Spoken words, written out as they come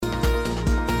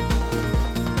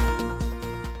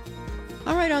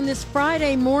on this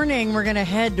Friday morning, we're going to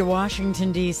head to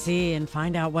Washington, D.C. and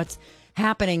find out what's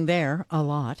happening there. A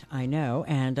lot, I know.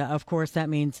 And, of course, that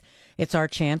means it's our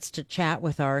chance to chat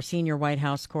with our senior White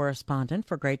House correspondent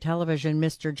for Great Television,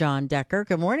 Mr. Jon Decker.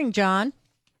 Good morning, John.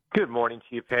 Good morning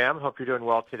to you, Pam. Hope you're doing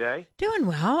well today. Doing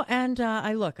well. And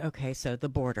so the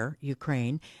border,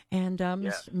 Ukraine, and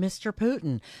Yes. Mr.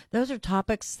 Putin. Those are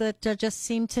topics that just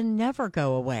seem to never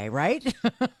go away, right?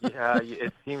 Yeah,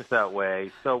 it seems that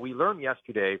way. So we learned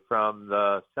yesterday from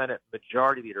the Senate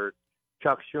Majority Leader,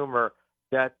 Chuck Schumer,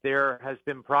 that there has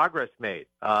been progress made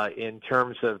in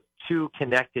terms of two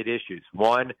connected issues.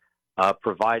 One,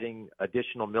 providing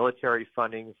additional military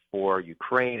funding for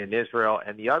Ukraine and Israel,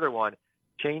 and the other one,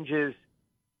 changes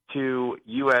to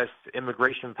U.S.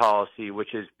 immigration policy,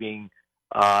 which is being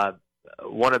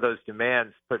one of those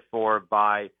demands put forward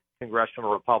by congressional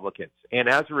Republicans. And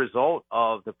as a result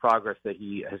of the progress that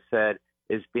he has said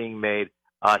is being made,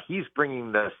 he's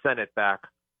bringing the Senate back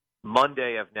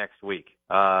Monday of next week.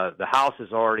 The House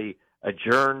is already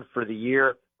adjourned for the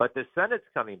year, but the Senate's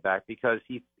coming back because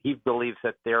he believes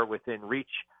that they're within reach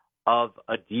of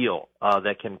a deal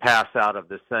that can pass out of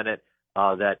the Senate,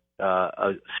 that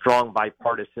a strong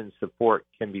bipartisan support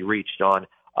can be reached on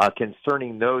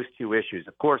concerning those two issues.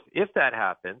 Of course, if that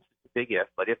happens, big if,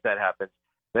 but if that happens,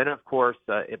 then, of course,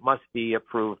 it must be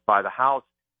approved by the House.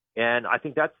 And I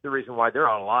think that's the reason why there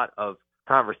are a lot of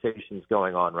conversations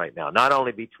going on right now, not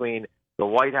only between the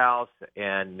White House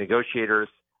and negotiators,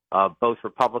 both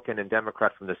Republican and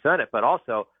Democrat from the Senate, but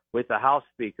also with the House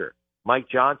Speaker, Mike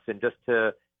Johnson, just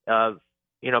to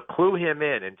clue him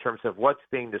in terms of what's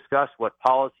being discussed, what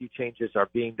policy changes are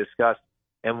being discussed,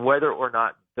 and whether or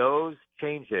not those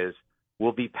changes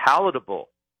will be palatable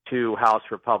to House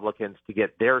Republicans to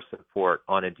get their support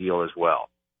on a deal as well.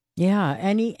 Yeah.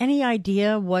 Any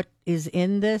idea what is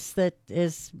in this that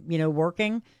is,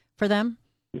 working for them?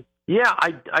 Yeah,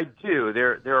 I do.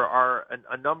 There are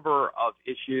a number of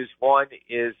issues. One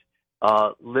is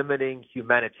limiting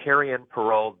humanitarian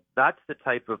parole. That's the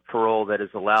type of parole that has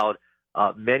allowed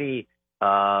many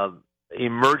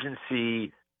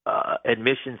emergency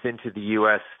admissions into the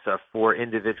U.S. For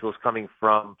individuals coming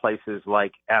from places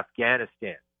like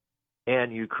Afghanistan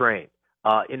and Ukraine.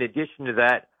 In addition to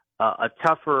that, a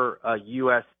tougher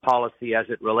U.S. policy as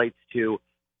it relates to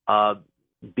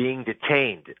being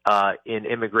detained in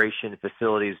immigration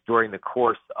facilities during the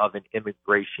course of an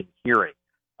immigration hearing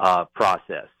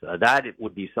process. That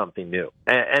would be something new.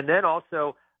 And then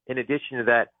also, in addition to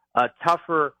that,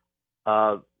 tougher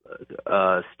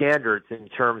standards in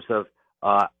terms of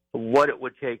what it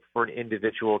would take for an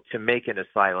individual to make an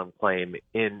asylum claim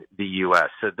in the U.S.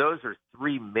 So those are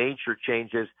three major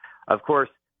changes. Of course,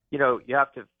 you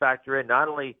have to factor in not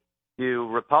only do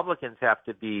Republicans have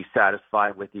to be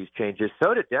satisfied with these changes,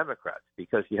 so do Democrats,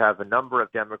 because you have a number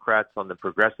of Democrats on the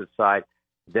progressive side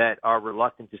that are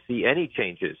reluctant to see any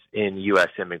changes in U.S.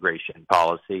 immigration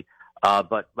policy.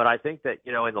 But I think that,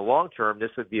 in the long term,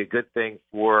 this would be a good thing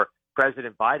for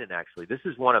President Biden, actually. This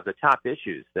is one of the top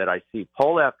issues that I see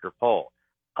poll after poll.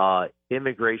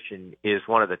 Immigration is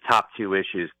one of the top two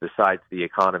issues besides the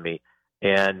economy.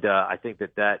 And I think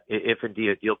that if indeed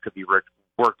a deal could be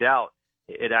worked out,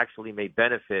 it actually may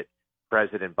benefit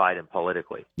President Biden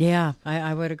politically. Yeah,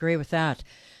 I would agree with that.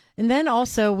 And then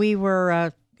also we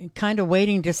were kind of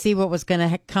waiting to see what was going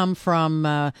to come from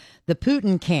the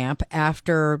Putin camp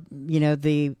after,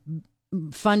 the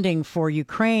funding for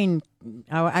Ukraine,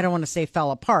 I don't want to say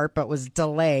fell apart, but was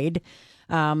delayed.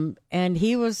 And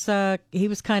he was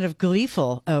kind of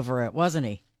gleeful over it, wasn't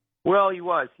he? Well, he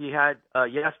was. He had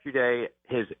yesterday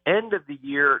his end of the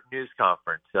year news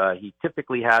conference. He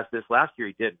typically has this. Last year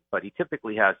he didn't, but he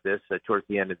typically has this towards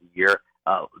the end of the year.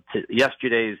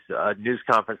 Yesterday's news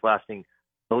conference lasting,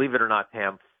 believe it or not,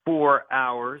 Pam, 4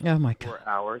 hours. Oh, my God. 4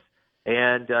 hours.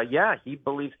 And, he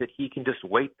believes that he can just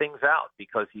wait things out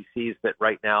because he sees that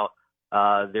right now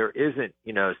there isn't,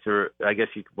 I guess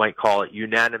you might call it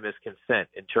unanimous consent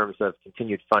in terms of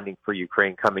continued funding for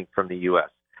Ukraine coming from the U.S.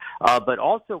 But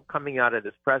also coming out of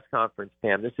this press conference,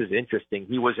 Pam, this is interesting.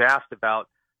 He was asked about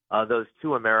those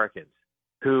two Americans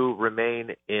who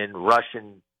remain in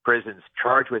Russian prisons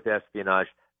charged with espionage.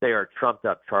 They are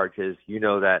trumped-up charges. You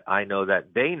know that. I know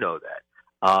that. They know that.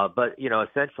 But,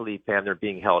 essentially, Pam, they're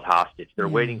being held hostage. They're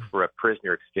waiting for a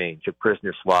prisoner exchange, a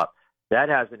prisoner swap. That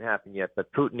hasn't happened yet,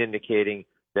 but Putin indicating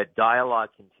that dialogue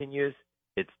continues.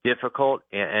 It's difficult,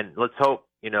 and let's hope,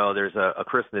 there's a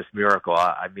Christmas miracle.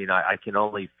 I can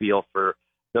only feel for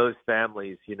those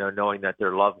families, knowing that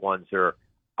their loved ones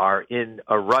are in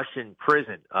a Russian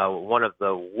prison, one of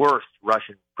the worst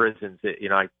Russian prisons.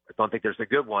 I don't think there's a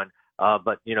good one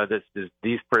But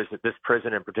this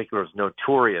prison in particular is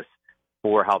notorious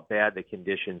for how bad the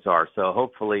conditions are. So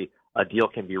hopefully a deal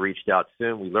can be reached out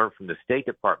soon. We learned from the State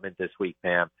Department this week,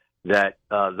 Pam, that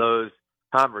those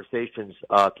conversations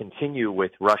continue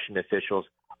with Russian officials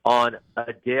on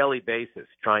a daily basis,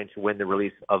 trying to win the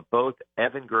release of both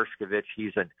Evan Gershkovich,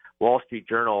 he's a Wall Street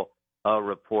Journal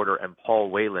reporter, and Paul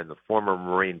Whelan, the former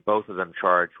Marine, both of them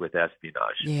charged with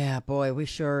espionage. Yeah, boy,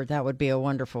 that would be a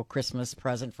wonderful Christmas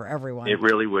present for everyone. It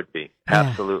really would be.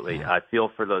 Absolutely. Yeah. I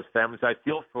feel for those families. I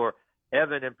feel for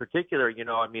Evan in particular.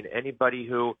 Anybody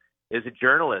who is a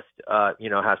journalist,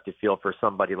 has to feel for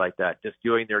somebody like that, just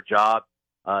doing their job,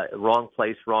 wrong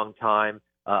place, wrong time.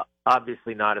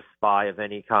 Obviously not a spy of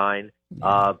any kind,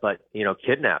 but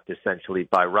kidnapped essentially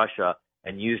by Russia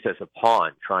and used as a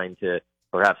pawn, trying to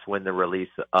perhaps win the release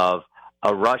of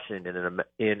a Russian in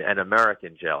an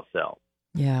American jail cell.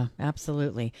 Yeah,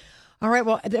 absolutely. All right.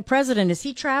 Well, the president, is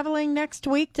he traveling next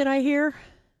week? Did I hear?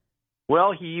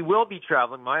 Well, he will be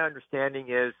traveling. My understanding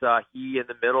is he, in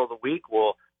the middle of the week,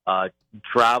 will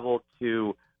travel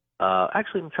to.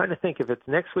 Actually, I'm trying to think if it's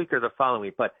next week or the following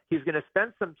week, but he's going to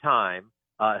spend some time.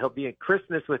 He'll be at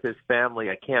Christmas with his family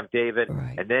at Camp David,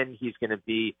 right. And then he's going to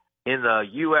be in the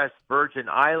U.S. Virgin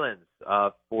Islands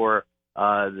for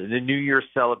the New Year's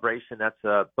celebration.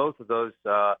 That's both of those,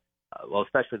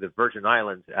 especially the Virgin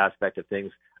Islands aspect of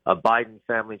things, a Biden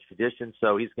family tradition.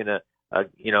 So he's going to,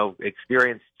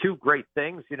 experience two great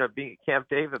things, being at Camp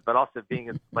David, but also being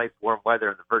in nice warm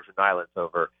weather in the Virgin Islands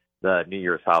over the New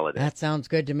Year's holiday. That sounds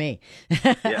good to me.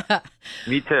 Yeah,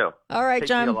 me too. All right, Take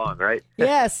Jon. me along, right?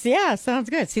 Yes, yeah, sounds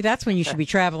good. See, that's when you should be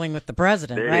traveling with the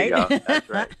president, there right? You go. That's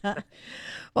right.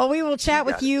 Well, we will chat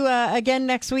with you again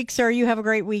next week, sir. You have a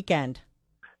great weekend.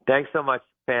 Thanks so much,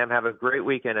 Pam. Have a great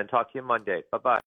weekend, and talk to you Monday. Bye-bye.